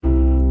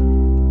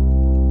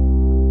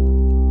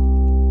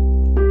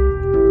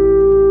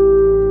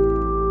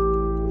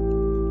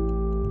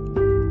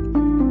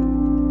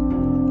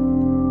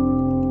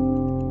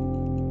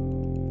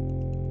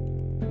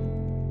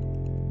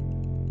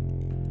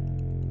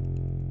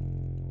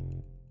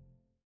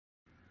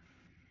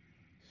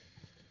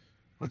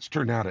Let's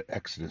turn now to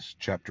Exodus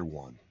chapter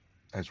 1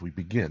 as we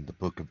begin the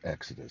book of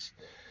Exodus.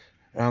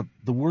 Now,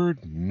 the word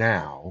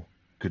now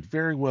could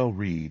very well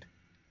read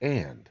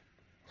and,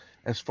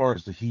 as far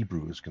as the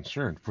Hebrew is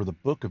concerned, for the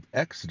book of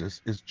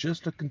Exodus is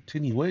just a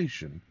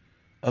continuation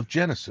of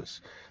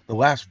Genesis. The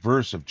last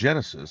verse of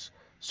Genesis,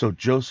 so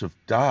Joseph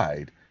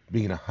died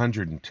being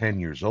 110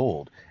 years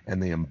old, and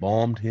they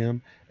embalmed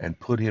him and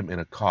put him in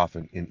a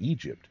coffin in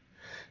Egypt.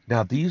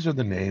 Now these are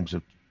the names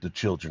of the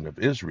children of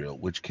Israel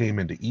which came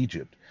into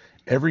Egypt,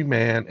 every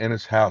man and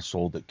his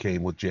household that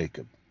came with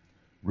Jacob: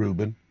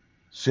 Reuben,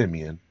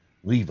 Simeon,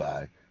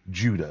 Levi,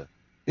 Judah,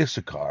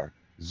 Issachar,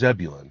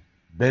 Zebulun,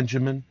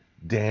 Benjamin,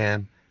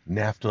 Dan,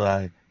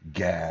 Naphtali,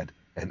 Gad,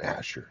 and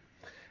Asher.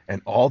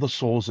 And all the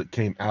souls that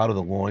came out of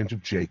the loins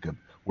of Jacob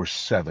were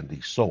 70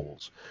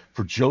 souls.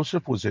 For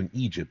Joseph was in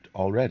Egypt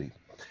already,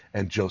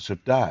 and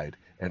Joseph died,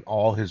 and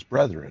all his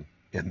brethren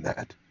in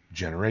that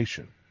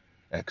generation.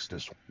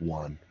 Exodus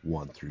 1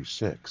 through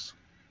 6.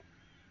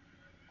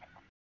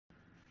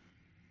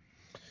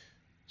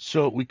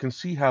 So we can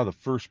see how the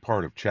first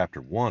part of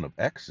chapter 1 of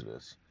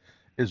Exodus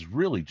is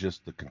really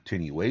just the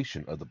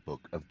continuation of the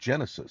book of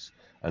Genesis,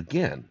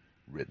 again,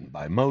 written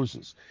by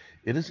Moses.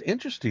 It is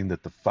interesting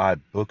that the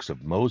 5 books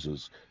of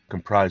Moses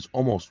comprise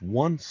almost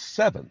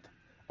 1/7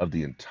 of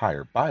the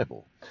entire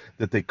Bible,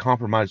 that they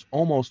comprise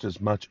almost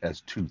as much as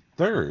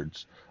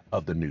 2/3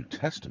 of the New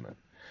Testament.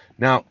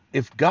 Now,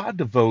 if God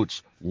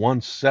devotes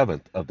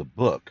 1/7 of the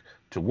book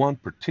to one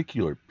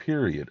particular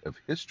period of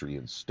history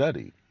and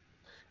study,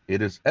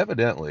 it is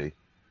evidently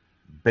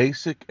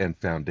basic and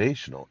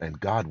foundational, and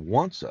God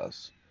wants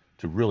us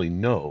to really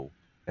know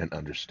and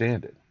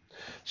understand it.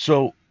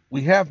 So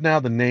we have now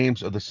the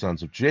names of the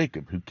sons of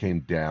Jacob who came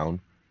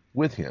down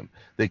with him.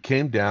 They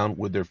came down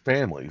with their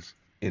families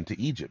into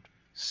Egypt,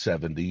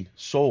 70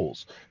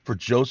 souls, for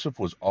Joseph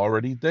was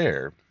already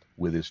there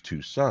with his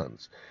 2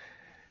 sons.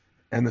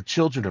 And the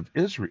children of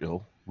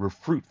Israel were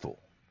fruitful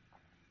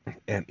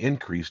and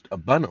increased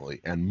abundantly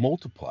and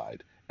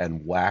multiplied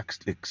and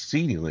waxed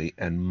exceedingly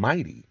and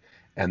mighty,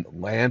 and the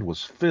land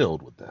was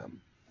filled with them.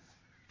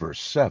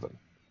 Verse 7.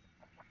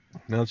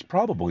 Now it's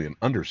probably an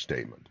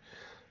understatement.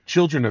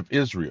 Children of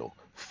Israel,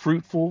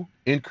 fruitful,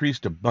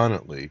 increased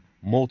abundantly,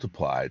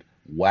 multiplied,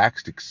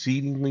 waxed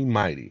exceedingly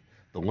mighty.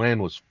 The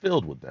land was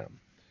filled with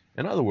them.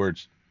 In other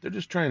words, they're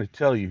just trying to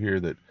tell you here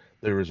that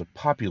there was a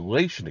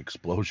population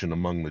explosion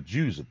among the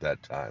Jews at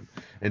that time.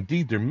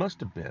 Indeed, there must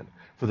have been,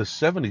 for the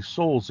 70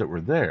 souls that were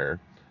there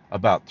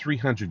about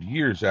 300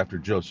 years after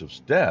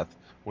Joseph's death,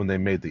 when they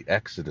made the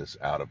exodus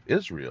out of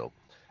Israel.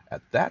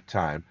 At that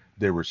time,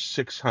 there were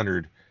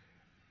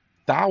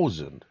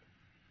 600,000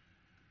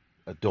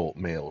 adult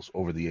males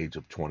over the age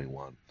of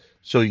 21.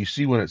 So you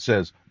see when it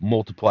says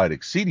multiplied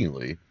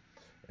exceedingly,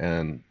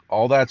 and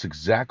all that's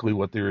exactly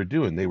what they were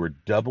doing. They were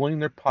doubling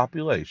their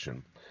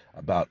population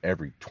about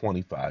every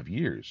 25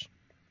 years.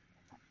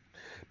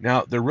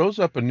 Now there rose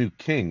up a new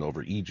king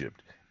over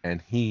Egypt,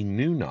 and he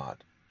knew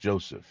not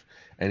Joseph.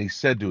 And he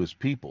said to his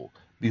people,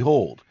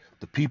 Behold,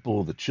 the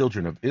people of the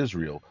children of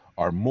Israel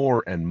are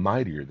more and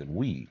mightier than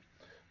we.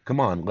 Come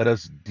on, let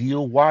us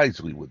deal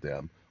wisely with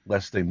them,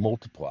 lest they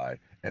multiply,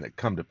 and it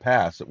come to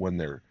pass that when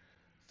there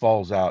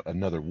falls out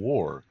another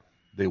war,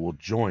 they will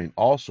join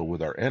also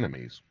with our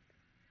enemies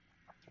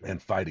and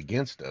fight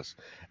against us,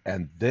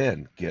 and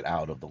then get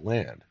out of the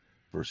land.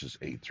 Verses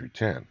 8 through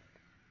 10.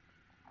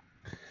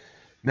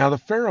 Now the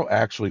Pharaoh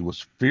actually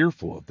was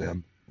fearful of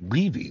them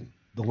leaving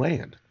the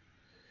land.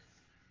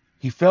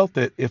 He felt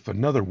that if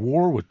another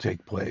war would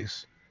take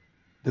place,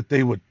 that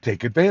they would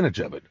take advantage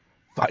of it,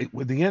 fight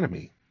with the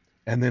enemy,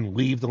 and then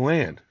leave the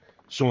land.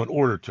 So in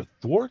order to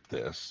thwart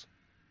this,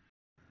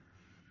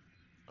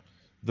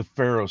 the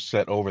Pharaoh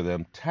set over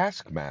them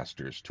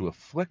taskmasters to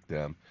afflict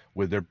them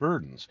with their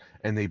burdens,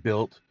 and they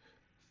built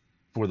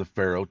for the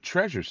Pharaoh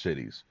treasure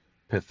cities,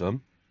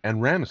 Pithom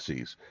and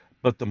Ramesses.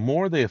 But the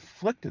more they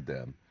afflicted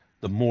them,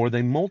 the more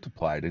they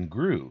multiplied and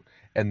grew,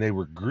 and they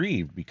were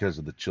grieved because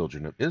of the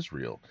children of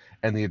Israel.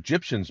 And the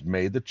Egyptians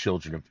made the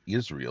children of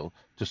Israel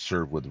to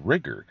serve with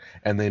rigor,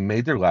 and they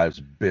made their lives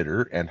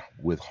bitter and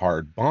with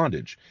hard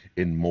bondage,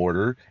 in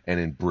mortar and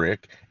in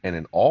brick, and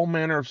in all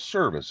manner of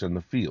service in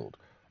the field.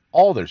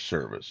 All their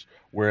service,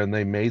 wherein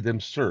they made them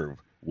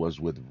serve, was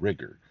with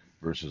rigor.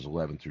 Verses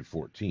 11 through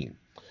 14.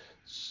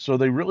 So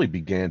they really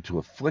began to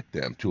afflict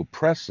them, to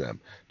oppress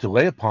them, to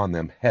lay upon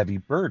them heavy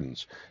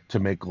burdens, to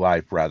make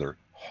life rather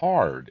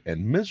hard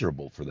and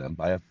miserable for them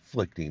by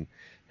afflicting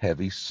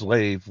heavy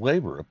slave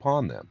labor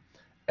upon them.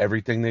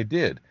 Everything they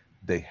did,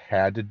 they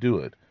had to do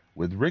it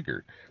with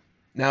rigor.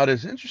 Now it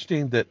is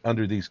interesting that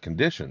under these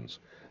conditions,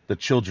 the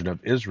children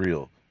of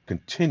Israel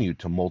continued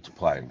to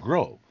multiply and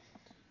grow.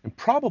 And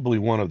probably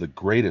one of the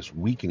greatest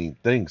weakening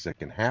things that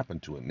can happen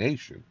to a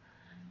nation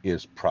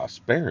is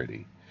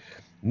prosperity.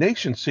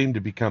 Nations seem to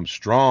become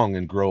strong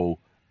and grow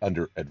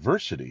under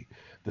adversity.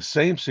 The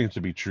same seems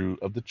to be true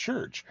of the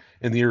church.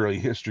 In the early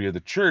history of the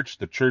church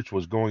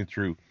was going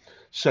through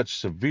such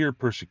severe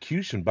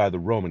persecution by the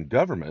Roman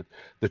government.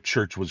 The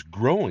church was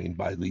growing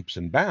by leaps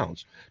and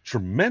bounds,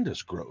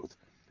 tremendous growth.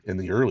 in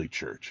the early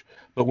church.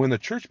 But when the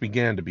church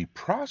began to be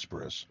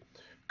prosperous,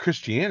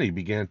 Christianity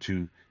began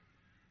to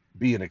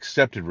be an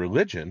accepted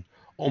religion,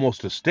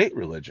 almost a state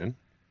religion.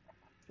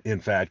 In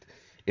fact,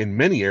 in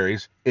many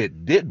areas,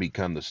 it did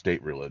become the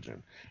state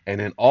religion. And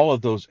in all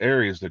of those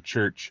areas, the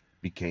church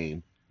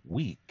became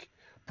weak.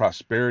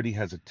 Prosperity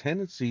has a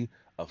tendency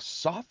of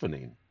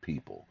softening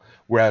people,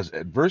 whereas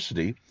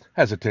adversity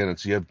has a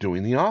tendency of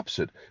doing the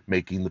opposite,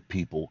 making the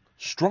people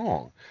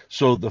strong.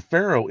 So the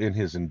Pharaoh, in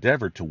his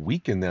endeavor to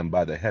weaken them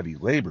by the heavy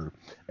labor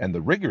and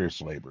the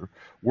rigorous labor,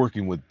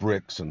 working with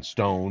bricks and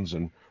stones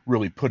and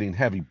really putting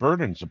heavy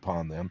burdens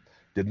upon them,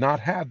 did not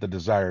have the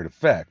desired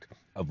effect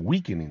of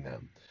weakening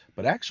them,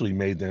 but actually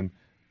made them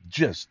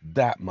just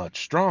that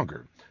much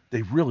stronger.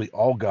 They really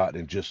all got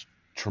in just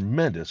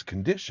tremendous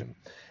condition.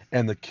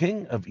 And the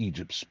king of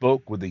Egypt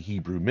spoke with the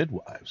Hebrew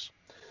midwives.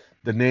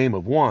 The name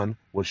of one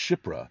was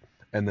Shiphrah,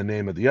 and the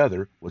name of the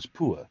other was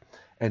Puah.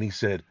 And he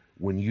said,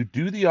 when you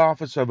do the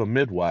office of a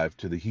midwife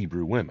to the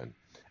Hebrew women,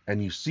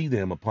 and you see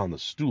them upon the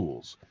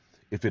stools,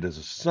 if it is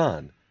a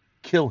son,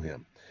 kill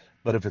him.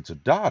 But if it's a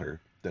daughter,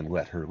 then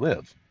let her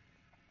live.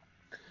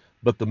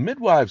 But the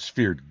midwives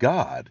feared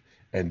God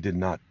and did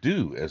not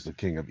do as the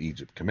king of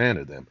Egypt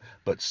commanded them,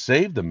 but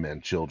saved the men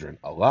children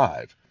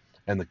alive.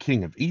 And the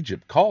king of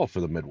Egypt called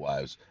for the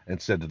midwives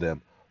and said to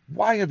them,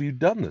 why have you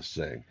done this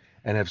thing,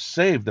 and have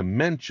saved the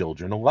men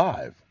children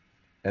alive?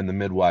 And the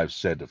midwives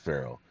said to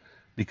Pharaoh,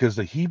 because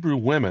the Hebrew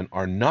women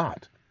are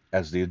not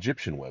as the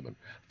Egyptian women,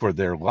 for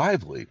they're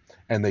lively,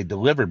 and they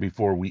deliver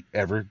before we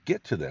ever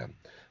get to them.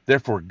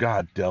 Therefore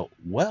God dealt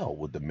well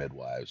with the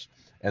midwives,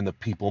 and the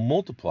people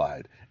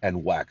multiplied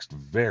and waxed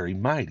very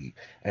mighty.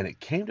 And it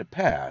came to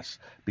pass,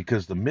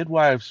 because the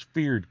midwives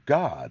feared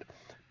God,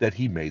 that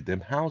he made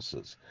them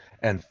houses.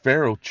 And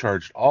Pharaoh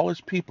charged all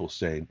his people,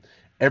 saying,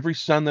 every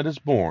son that is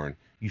born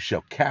you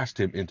shall cast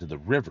him into the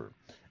river,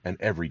 and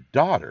every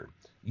daughter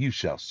you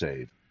shall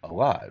save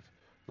alive.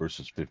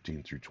 Verses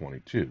 15 through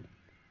 22.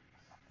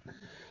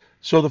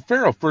 So the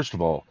Pharaoh, first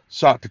of all,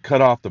 sought to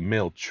cut off the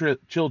male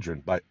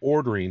children by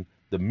ordering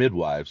the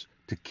midwives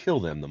to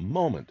kill them the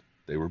moment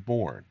they were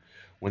born.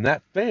 When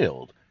that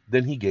failed,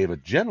 then he gave a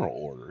general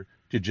order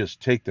to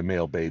just take the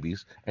male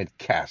babies and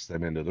cast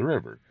them into the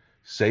river.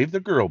 Save the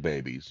girl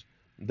babies.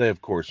 They,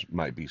 of course,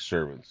 might be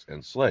servants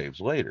and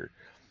slaves later.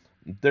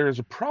 There is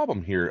a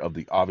problem here of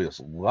the obvious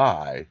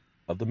lie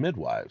of the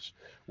midwives.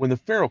 When the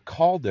Pharaoh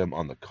called them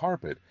on the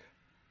carpet,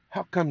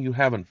 how come you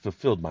haven't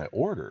fulfilled my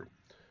order?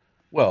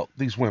 Well,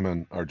 these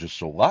women are just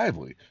so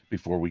lively.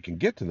 Before we can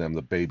get to them,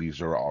 the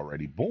babies are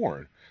already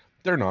born.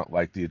 They're not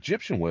like the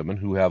Egyptian women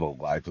who have a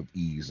life of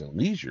ease and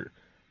leisure.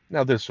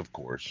 Now, this, of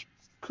course,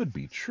 could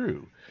be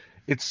true.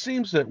 It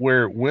seems that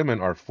where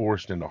women are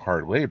forced into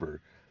hard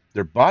labor,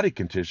 their body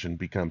condition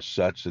becomes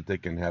such that they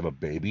can have a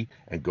baby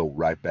and go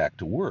right back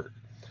to work.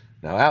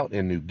 Now, out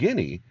in New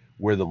Guinea,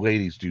 where the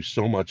ladies do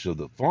so much of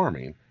the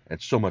farming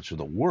and so much of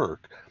the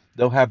work,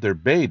 they'll have their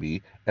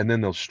baby and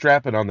then they'll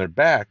strap it on their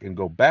back and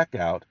go back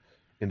out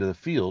into the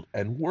field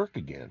and work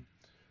again.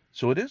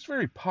 So it is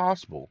very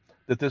possible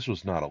that this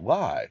was not a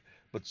lie,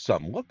 but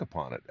some look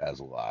upon it as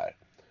a lie.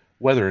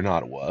 Whether or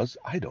not it was,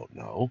 I don't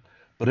know.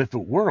 But if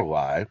it were a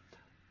lie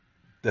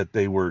that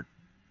they were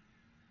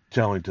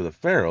telling to the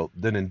Pharaoh,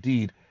 then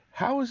indeed,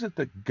 how is it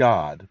that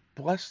God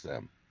blessed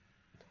them?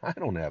 I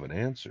don't have an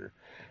answer.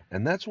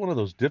 And that's one of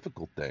those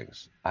difficult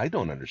things. I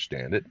don't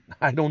understand it.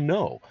 I don't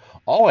know.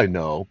 All I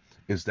know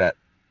is that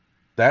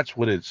that's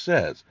what it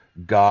says.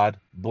 God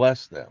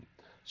blessed them.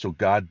 So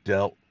God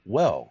dealt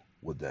well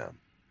with them.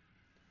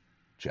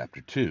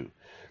 Chapter 2.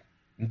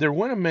 There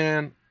went a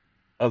man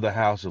of the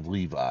house of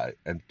Levi,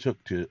 and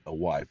took to a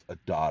wife a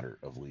daughter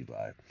of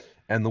Levi.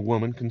 And the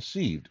woman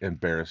conceived, and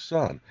bare a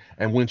son.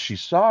 And when she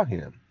saw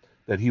him,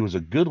 that he was a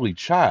goodly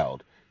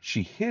child,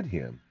 she hid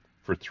him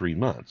for 3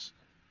 months.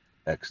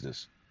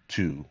 Exodus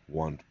 2,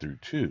 1 through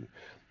 2.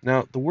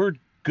 Now, the word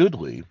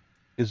goodly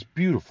is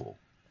beautiful.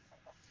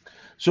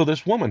 So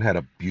this woman had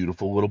a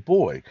beautiful little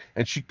boy,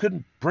 and she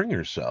couldn't bring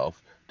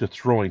herself to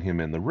throwing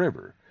him in the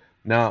river.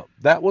 Now,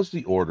 that was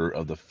the order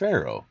of the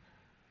Pharaoh.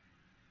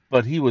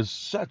 But he was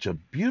such a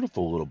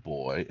beautiful little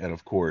boy, and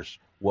of course,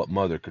 what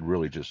mother could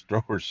really just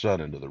throw her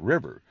son into the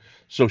river?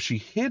 So she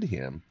hid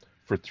him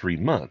for 3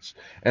 months,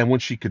 and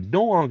when she could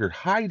no longer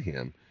hide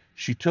him,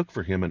 she took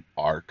for him an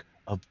ark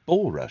of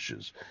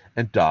bulrushes,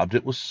 and daubed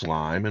it with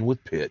slime and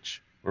with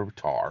pitch, or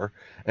tar,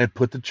 and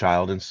put the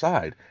child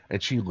inside,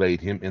 and she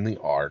laid him in the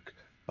ark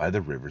by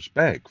the river's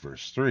bank.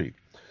 Verse 3.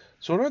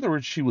 So in other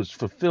words, she was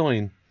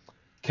fulfilling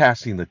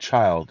casting the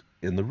child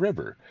in the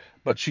river,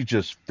 but she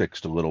just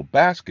fixed a little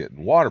basket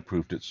and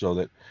waterproofed it so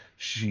that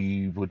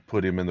she would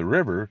put him in the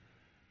river,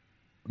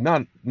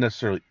 not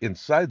necessarily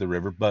inside the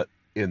river, but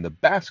in the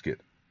basket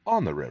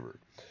on the river.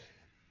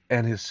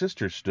 And his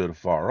sister stood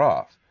afar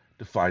off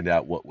to find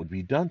out what would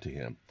be done to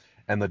him.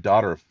 And the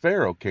daughter of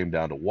Pharaoh came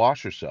down to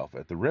wash herself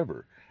at the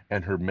river,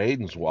 and her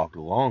maidens walked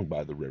along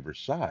by the river's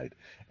side.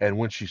 And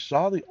when she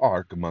saw the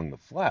ark among the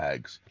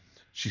flags,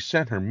 she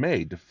sent her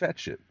maid to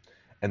fetch it.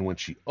 And when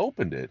she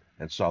opened it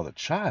and saw the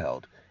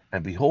child,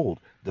 And behold,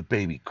 the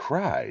baby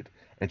cried,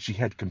 and she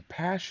had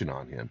compassion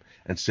on him,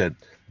 and said,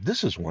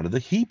 "This is one of the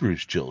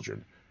Hebrews'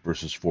 children."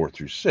 Verses 4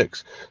 through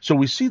 6. So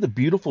we see the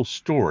beautiful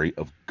story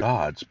of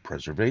God's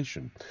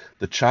preservation.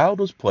 The child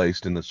was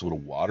placed in this little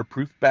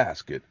waterproof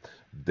basket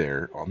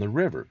there on the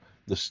river.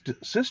 The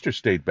sister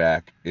stayed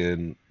back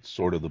in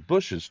sort of the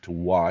bushes to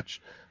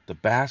watch the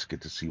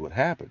basket to see what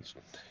happens.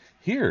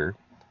 Here,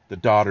 the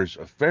daughters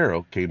of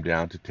Pharaoh came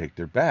down to take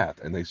their bath,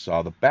 and they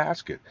saw the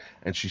basket,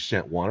 and she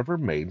sent one of her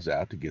maidens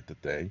out to get the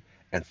thing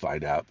and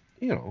find out,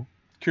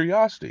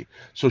 curiosity.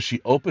 So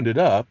she opened it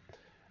up,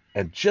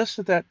 and just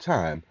at that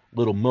time,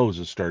 little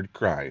Moses started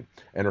crying,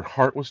 and her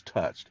heart was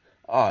touched.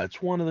 Ah,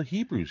 it's one of the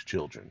Hebrews'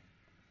 children.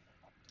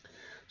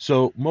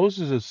 So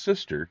Moses'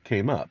 sister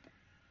came up,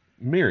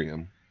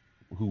 Miriam,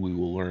 who we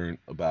will learn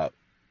about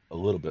a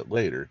little bit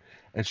later,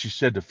 and she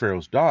said to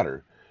Pharaoh's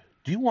daughter,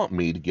 "Do you want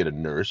me to get a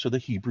nurse of the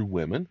Hebrew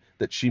women,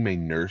 that she may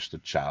nurse the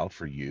child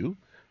for you?"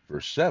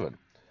 Verse 7.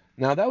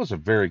 Now, that was a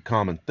very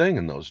common thing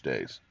in those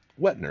days,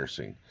 wet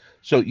nursing.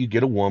 So you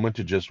get a woman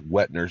to just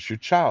wet nurse your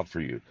child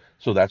for you.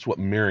 So that's what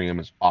Miriam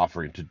is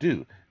offering to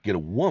do, get a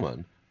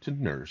woman to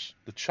nurse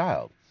the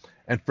child.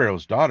 And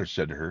Pharaoh's daughter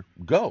said to her,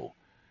 "Go."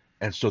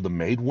 And so the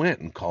maid went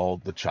and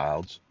called the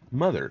child's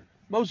mother,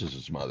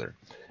 Moses' mother.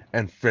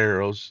 And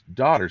Pharaoh's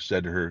daughter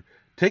said to her,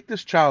 "Take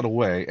this child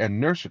away and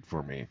nurse it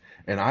for me,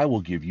 and I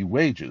will give you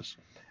wages."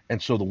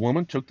 And so the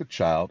woman took the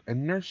child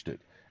and nursed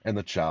it. And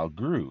the child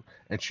grew,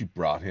 and she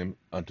brought him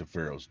unto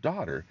Pharaoh's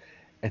daughter,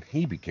 and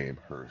he became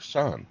her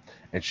son.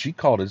 And she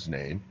called his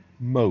name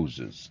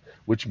Moses,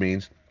 which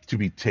means to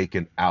be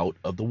taken out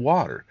of the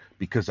water,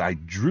 because I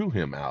drew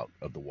him out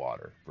of the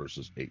water.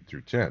 Verses 8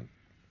 through 10.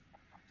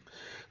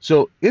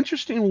 So,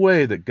 interesting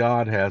way that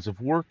God has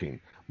of working.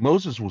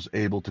 Moses was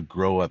able to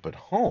grow up at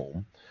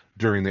home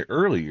during the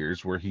early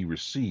years where he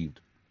received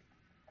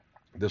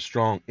the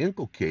strong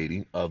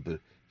inculcating of the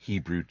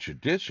Hebrew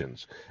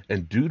traditions,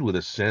 endued with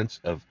a sense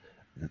of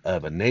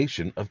a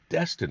nation of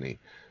destiny.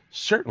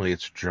 Certainly,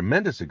 it's a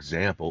tremendous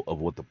example of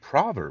what the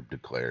proverb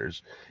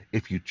declares: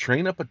 if you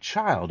train up a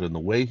child in the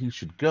way he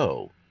should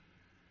go,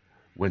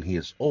 when he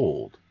is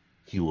old,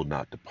 he will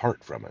not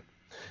depart from it.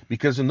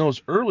 Because in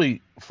those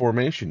early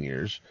formation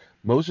years,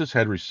 Moses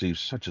had received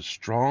such a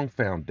strong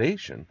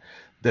foundation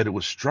that it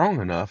was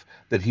strong enough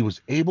that he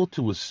was able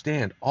to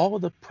withstand all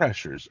of the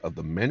pressures of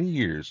the many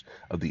years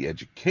of the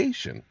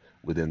education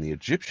within the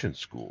Egyptian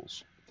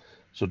schools.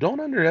 So don't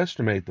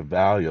underestimate the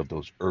value of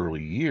those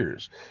early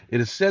years.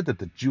 It is said that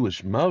the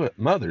Jewish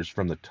mothers,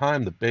 from the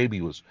time the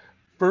baby was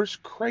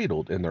first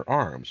cradled in their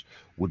arms,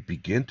 would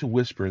begin to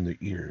whisper in their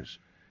ears,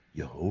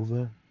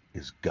 "Jehovah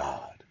is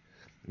God."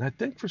 And I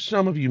think for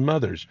some of you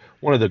mothers,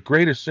 one of the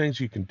greatest things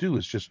you can do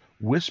is just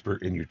whisper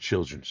in your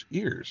children's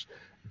ears,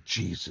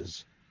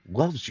 "Jesus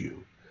loves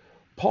you."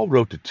 Paul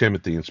wrote to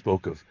Timothy and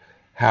spoke of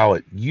how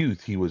at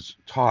youth he was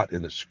taught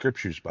in the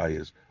scriptures by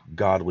his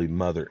godly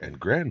mother and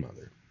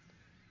grandmother.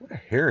 What a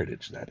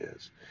heritage that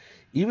is.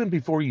 Even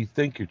before you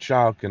think your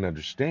child can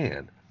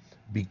understand,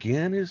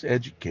 begin his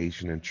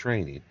education and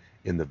training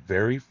in the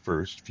very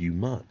first few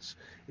months.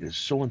 It is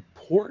so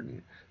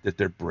important that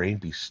their brain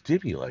be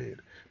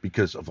stimulated,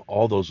 because of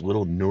all those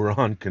little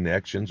neuron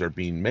connections are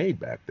being made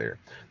back there.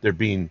 They're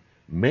being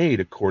made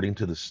according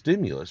to the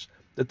stimulus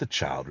that the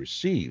child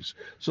receives.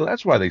 So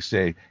that's why they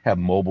say have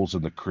mobiles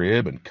in the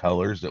crib and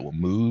colors that will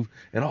move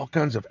and all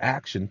kinds of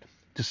action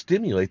to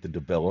stimulate the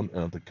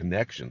development of the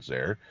connections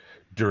there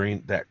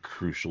during that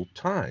crucial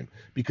time,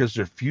 because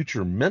their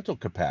future mental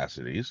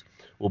capacities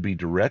will be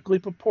directly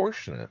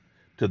proportionate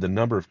to the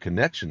number of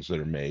connections that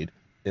are made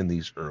in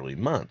these early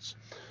months.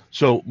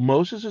 So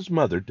Moses'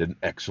 mother did an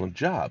excellent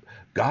job.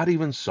 God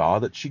even saw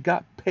that she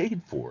got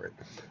paid for it.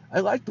 I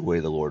like the way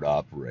the Lord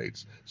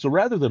operates. So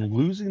rather than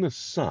losing a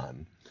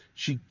son,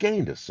 she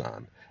gained a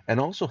son, and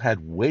also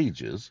had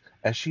wages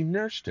as she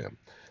nursed him.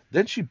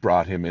 Then she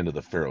brought him into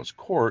the Pharaoh's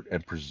court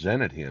and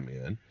presented him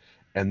in,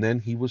 and then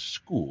he was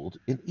schooled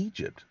in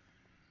Egypt.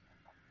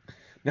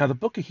 Now, the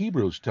book of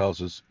Hebrews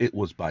tells us it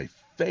was by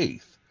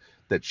faith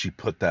that she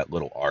put that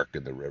little ark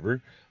in the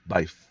river.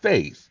 By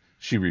faith,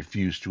 she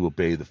refused to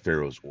obey the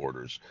Pharaoh's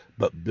orders,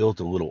 but built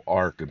a little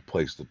ark and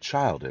placed the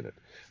child in it.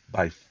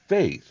 By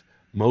faith,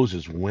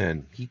 Moses,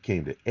 when he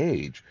came to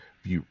age,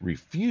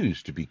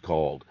 refused to be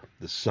called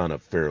the son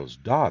of Pharaoh's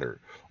daughter,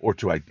 or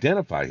to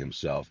identify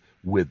himself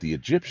with the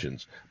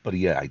Egyptians, but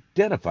he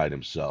identified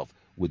himself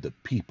with the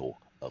people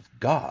of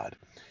God.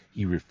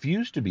 He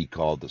refused to be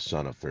called the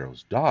son of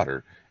Pharaoh's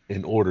daughter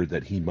in order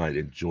that he might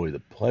enjoy the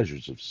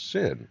pleasures of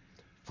sin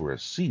for a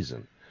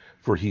season.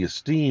 For he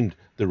esteemed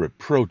the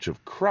reproach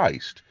of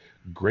Christ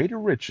greater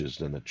riches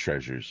than the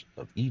treasures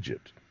of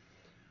Egypt.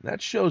 And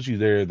that shows you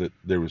there that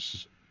there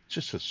was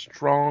just a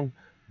strong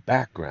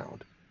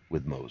background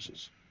with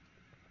Moses.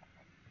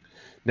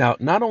 Now,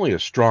 not only a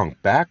strong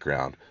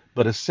background,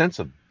 but a sense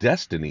of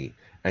destiny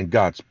and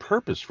God's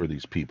purpose for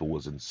these people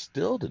was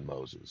instilled in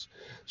Moses.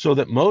 So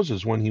that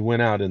Moses, when he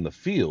went out in the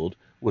field,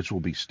 which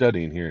we'll be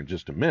studying here in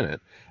just a minute,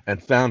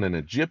 and found an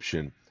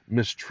Egyptian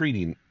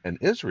mistreating an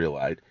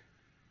Israelite,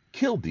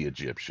 killed the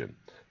Egyptian.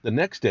 The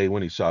next day,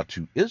 when he saw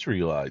two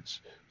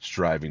Israelites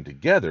striving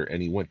together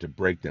and he went to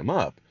break them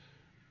up,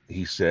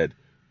 he said,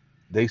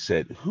 they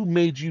said, "Who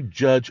made you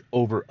judge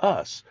over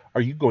us?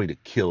 Are you going to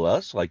kill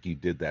us like you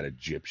did that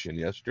Egyptian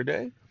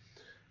yesterday?"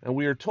 And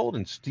we are told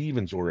in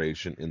Stephen's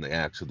oration in the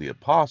Acts of the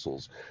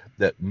Apostles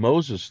that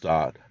Moses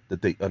thought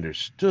that they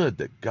understood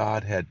that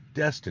God had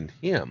destined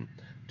him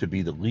to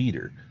be the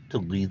leader, to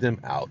lead them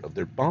out of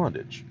their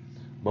bondage.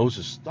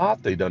 Moses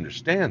thought they'd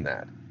understand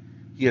that.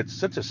 He had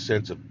such a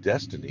sense of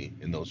destiny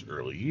in those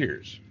early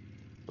years.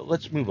 But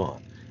let's move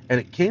on. And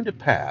it came to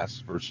pass,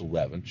 verse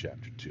 11,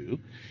 chapter 2,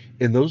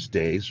 in those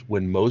days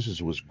when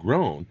Moses was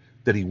grown,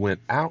 that he went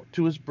out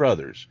to his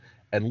brothers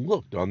and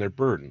looked on their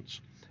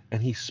burdens.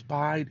 And he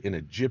spied an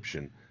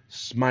Egyptian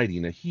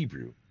smiting a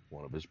Hebrew,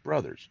 one of his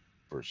brothers.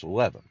 Verse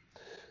 11.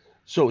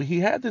 So he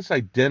had this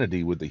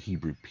identity with the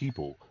Hebrew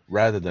people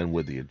rather than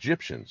with the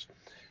Egyptians.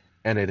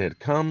 And it had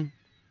come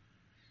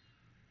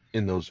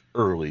in those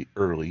early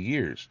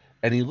years.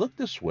 And he looked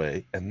this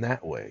way and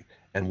that way.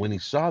 And when he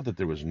saw that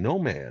there was no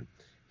man,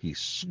 he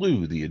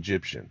slew the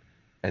Egyptian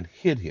and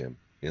hid him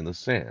in the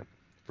sand.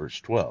 Verse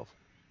 12.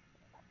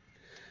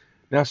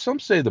 Now some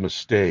say the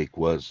mistake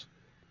was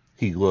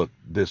he looked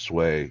this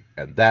way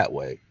and that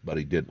way, but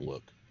he didn't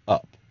look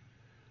up.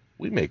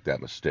 We make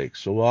that mistake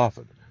so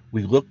often.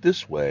 We look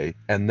this way,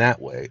 and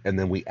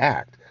then we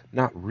act,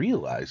 not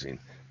realizing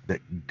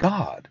that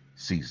God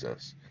sees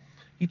us.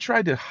 He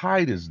tried to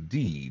hide his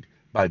deed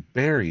by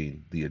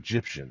burying the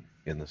Egyptian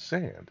in the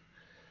sand.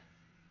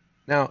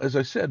 Now, as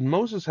I said,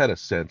 Moses had a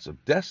sense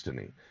of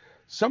destiny.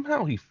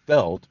 Somehow he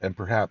felt, and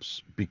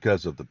perhaps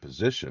because of the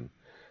position,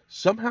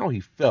 somehow he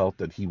felt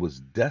that he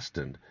was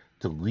destined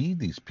to lead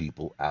these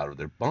people out of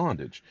their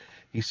bondage.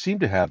 He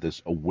seemed to have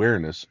this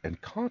awareness and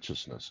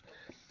consciousness.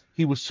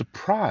 He was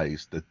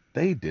surprised that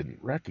they didn't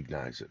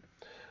recognize it.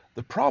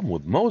 The problem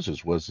with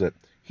Moses was that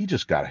he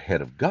just got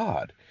ahead of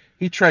God.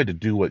 He tried to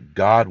do what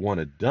God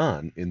wanted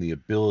done in the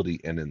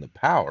ability and in the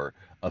power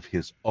of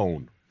his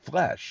own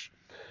flesh.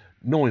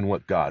 Knowing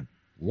what God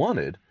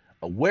wanted,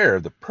 aware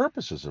of the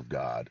purposes of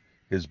God,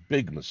 his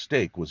big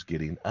mistake was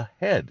getting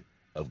ahead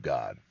of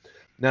God.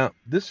 Now,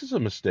 this is a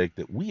mistake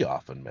that we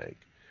often make.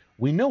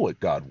 We know what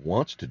God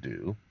wants to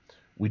do.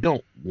 We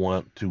don't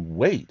want to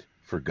wait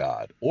for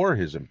God or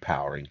his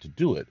empowering to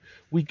do it.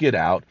 We get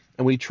out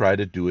and we try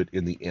to do it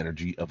in the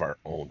energy of our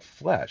own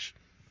flesh.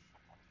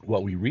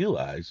 What we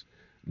realize,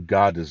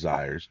 God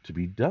desires to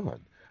be done.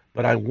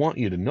 But I want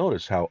you to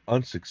notice how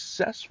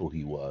unsuccessful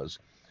he was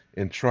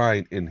in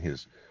trying in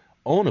his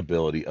own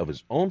ability of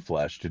his own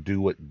flesh to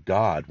do what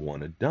God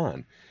wanted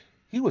done.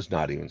 He was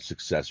not even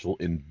successful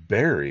in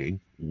burying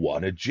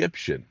one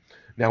Egyptian.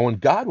 Now, when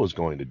God was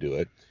going to do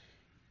it,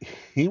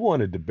 he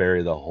wanted to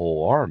bury the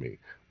whole army,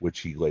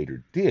 which he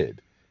later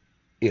did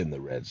in the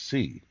Red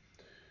Sea.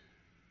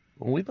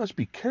 Well, we must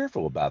be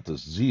careful about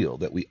this zeal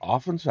that we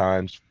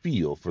oftentimes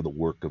feel for the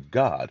work of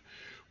God,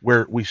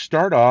 where we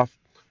start off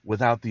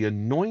without the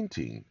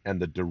anointing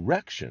and the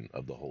direction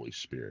of the Holy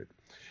Spirit,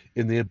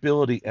 in the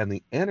ability and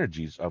the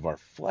energies of our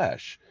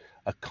flesh,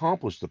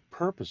 accomplish the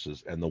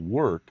purposes and the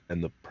work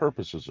and the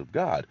purposes of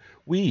God.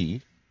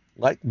 We,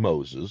 like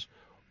Moses,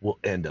 will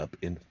end up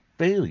in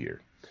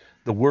failure.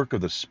 The work of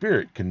the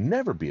Spirit can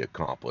never be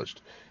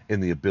accomplished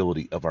in the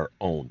ability of our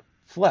own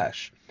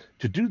flesh.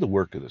 To do the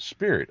work of the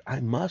Spirit, I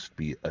must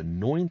be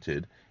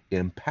anointed,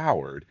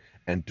 empowered,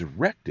 and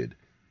directed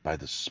by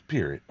the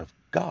Spirit of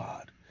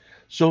God.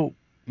 So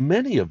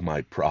many of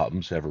my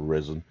problems have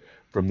arisen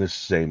from this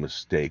same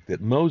mistake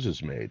that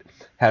Moses made.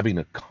 Having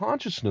a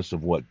consciousness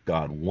of what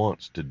God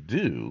wants to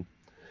do,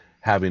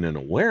 having an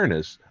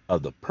awareness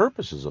of the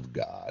purposes of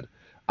God,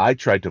 I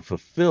tried to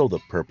fulfill the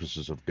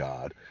purposes of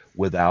God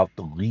without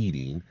the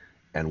leading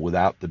and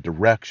without the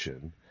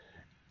direction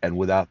and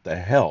without the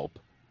help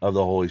of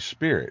the Holy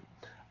Spirit.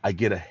 I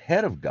get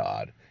ahead of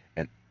God,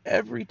 and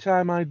every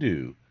time I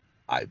do,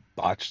 I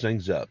botch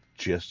things up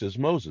just as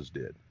Moses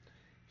did.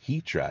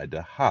 He tried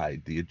to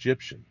hide the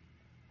Egyptian.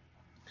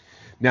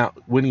 Now,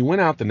 when he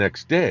went out the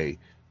next day,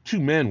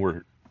 two men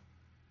were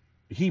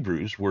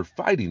Hebrews were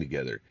fighting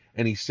together,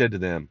 and he said to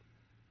them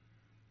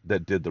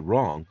that did the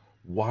wrong,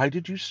 "Why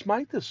did you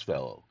smite this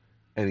fellow?"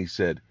 And he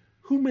said,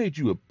 "Who made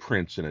you a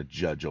prince and a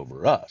judge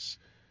over us?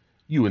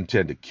 You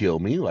intend to kill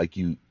me like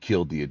you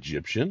killed the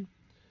Egyptian?"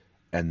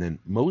 And then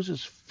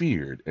Moses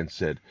feared and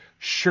said,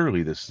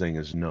 "Surely this thing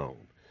is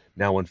known."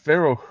 Now when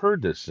Pharaoh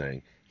heard this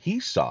thing, he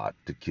sought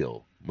to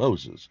kill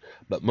Moses.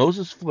 But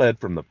Moses fled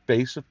from the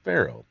face of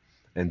Pharaoh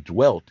and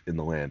dwelt in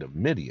the land of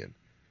Midian,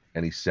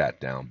 and he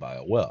sat down by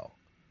a well.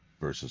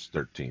 Verses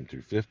 13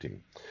 through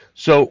 15.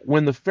 So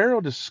when the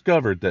Pharaoh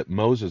discovered that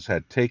Moses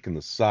had taken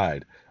the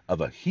side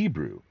of a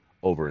Hebrew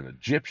over an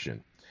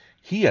Egyptian,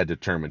 he had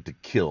determined to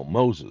kill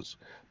Moses.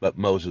 But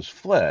Moses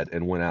fled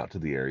and went out to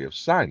the area of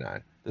Sinai,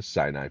 the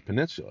Sinai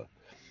Peninsula.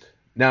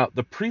 Now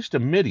the priest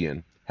of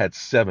Midian had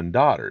 7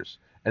 daughters,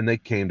 and they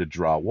came to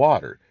draw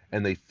water,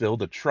 and they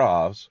filled the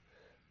troughs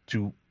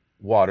to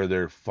water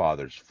their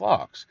father's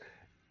flocks.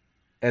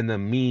 And the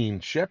mean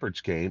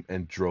shepherds came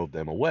and drove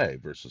them away,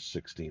 verses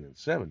 16 and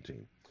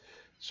 17.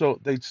 So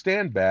they'd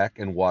stand back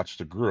and watch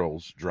the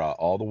girls draw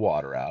all the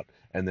water out,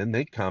 and then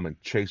they'd come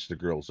and chase the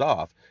girls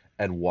off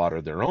and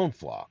water their own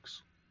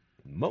flocks.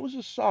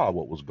 Moses saw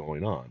what was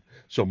going on.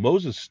 So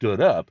Moses stood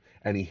up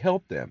and he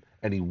helped them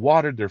and he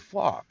watered their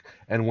flock.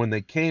 And when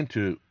they came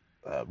to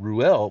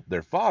Reuel,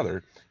 their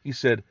father, he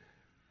said,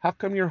 "How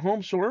come you're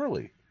home so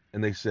early?"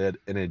 And they said,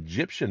 "An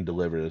Egyptian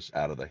delivered us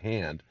out of the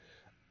hand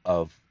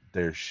of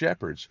their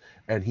shepherds,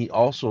 and he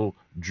also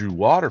drew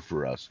water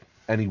for us,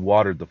 and he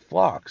watered the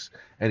flocks."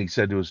 And he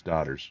said to his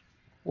daughters,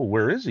 "Well,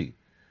 where is he?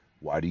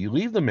 Why do you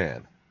leave the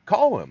man?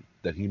 Call him,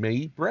 that he may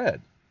eat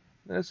bread."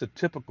 That's a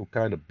typical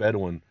kind of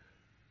Bedouin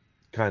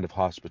kind of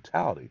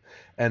hospitality.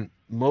 And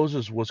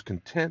Moses was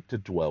content to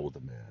dwell with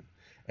the man,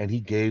 and he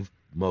gave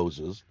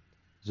Moses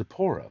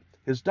Zipporah,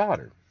 his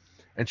daughter,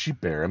 and she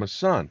bare him a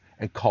son,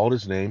 and called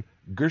his name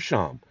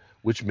Gershom,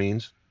 which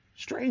means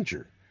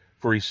stranger.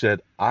 For he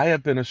said, "I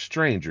have been a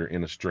stranger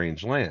in a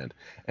strange land."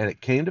 And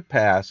it came to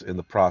pass in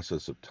the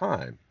process of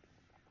time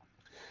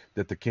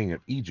that the king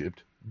of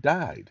Egypt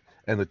died,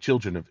 and the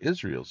children of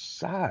Israel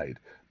sighed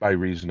by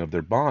reason of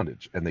their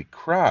bondage, and they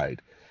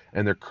cried,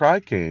 and their cry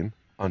came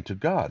unto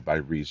God by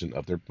reason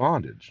of their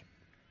bondage.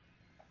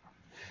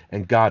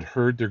 And God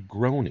heard their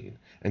groaning,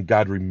 and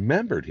God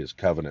remembered his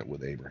covenant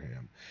with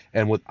Abraham,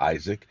 and with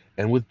Isaac,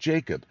 and with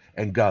Jacob.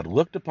 And God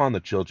looked upon the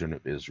children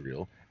of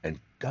Israel, and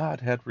God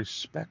had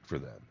respect for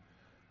them.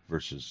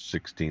 Verses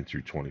 16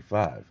 through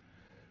 25.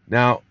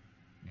 Now,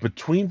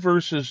 between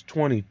verses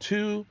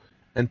 22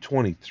 and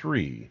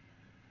 23,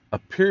 a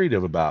period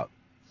of about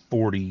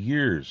 40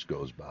 years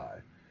goes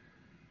by.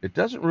 It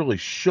doesn't really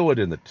show it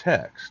in the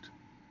text,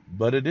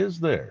 but it is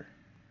there.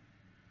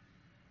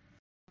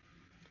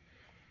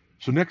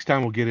 So next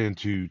time we'll get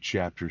into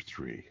chapter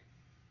 3.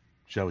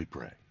 Shall we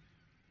pray?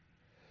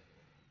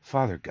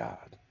 Father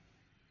God,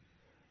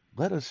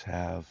 let us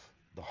have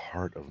the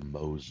heart of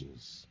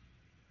Moses,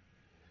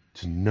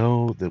 to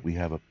know that we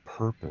have a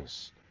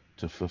purpose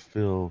to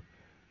fulfill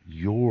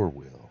your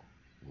will,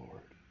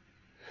 Lord.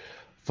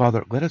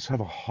 Father, let us have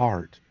a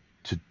heart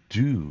to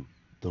do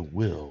the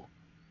will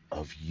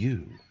of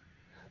you,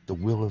 the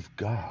will of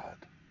God.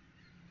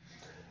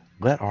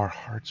 Let our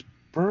hearts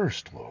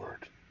burst,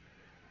 Lord,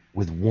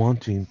 with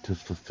wanting to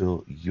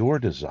fulfill your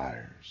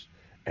desires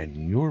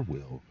and your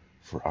will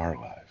for our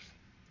life.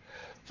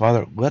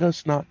 Father, let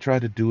us not try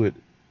to do it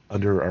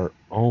under our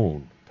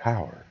own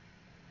power.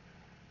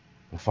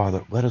 But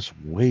Father, let us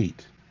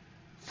wait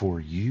for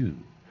you,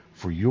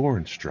 for your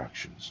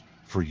instructions,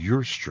 for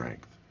your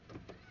strength,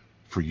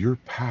 for your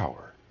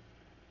power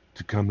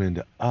to come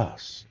into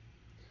us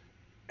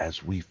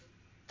as we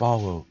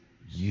follow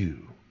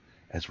you,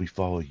 as we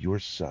follow your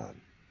Son,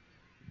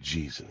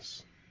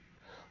 Jesus.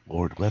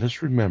 Lord, let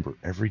us remember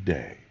every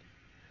day,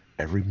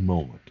 every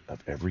moment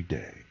of every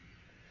day,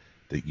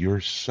 that your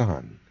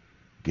Son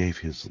gave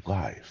his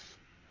life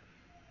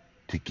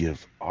to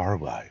give our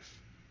life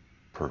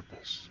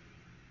purpose.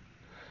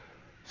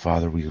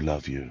 Father, we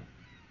love you,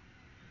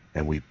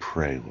 and we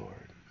pray,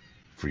 Lord,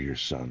 for your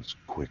Son's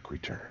quick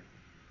return.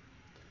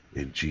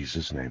 In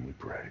Jesus' name we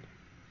pray.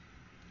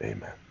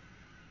 Amen.